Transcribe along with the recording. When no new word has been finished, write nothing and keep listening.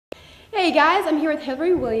Hey guys, I'm here with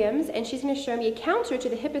Hillary Williams, and she's going to show me a counter to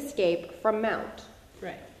the hip escape from mount.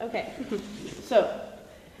 Right, okay. So,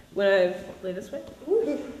 when I've, lay this way.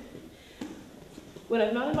 When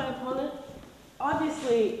I've mounted my opponent,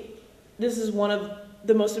 obviously this is one of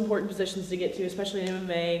the most important positions to get to, especially in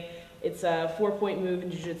MMA. It's a 4-point move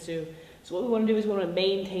in Jiu-Jitsu. So what we want to do is we want to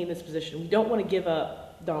maintain this position. We don't want to give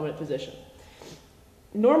up dominant position.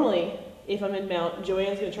 Normally, if I'm in mount,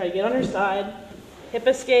 Joanne's going to try to get on her side, hip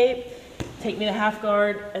escape, take me to half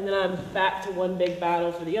guard, and then I'm back to one big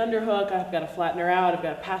battle for the underhook. I've got to flatten her out, I've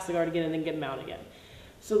got to pass the guard again, and then get mount again.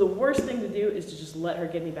 So the worst thing to do is to just let her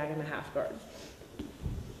get me back in the half guard.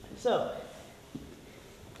 So,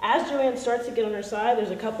 as Joanne starts to get on her side, there's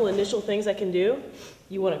a couple initial things I can do.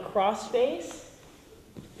 You want to cross face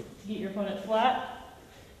to get your opponent flat.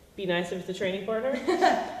 Be nice if it's a training partner.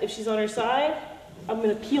 If she's on her side, I'm going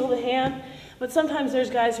to peel the hand. But sometimes there's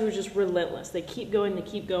guys who are just relentless. They keep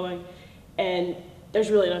going, and there's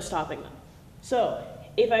really no stopping them. So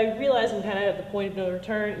if I realize I'm kind of at the point of no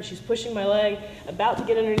return and she's pushing my leg, about to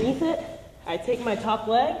get underneath it, I take my top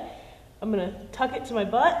leg, I'm going to tuck it to my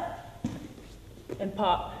butt and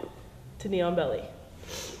pop to knee on belly.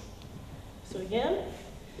 So again,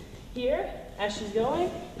 here, as she's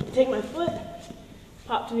going, take my foot,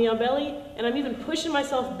 pop to knee on belly, and I'm even pushing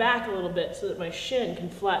myself back a little bit so that my shin can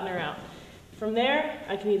flatten her out. From there,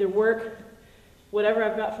 I can either work whatever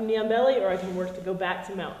I've got from knee on belly, or I can work to go back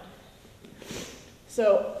to mount.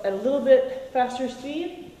 So at a little bit faster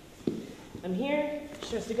speed, I'm here,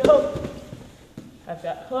 she has to go. I've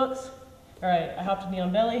got hooks. All right, I hop to knee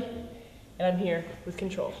on belly, and I'm here with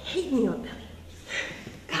control. I hate knee on belly.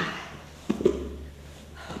 God.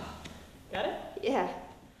 Got it? Yeah.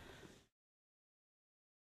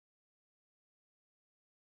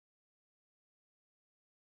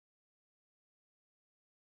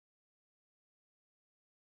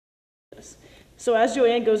 So as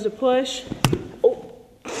Joanne goes to push,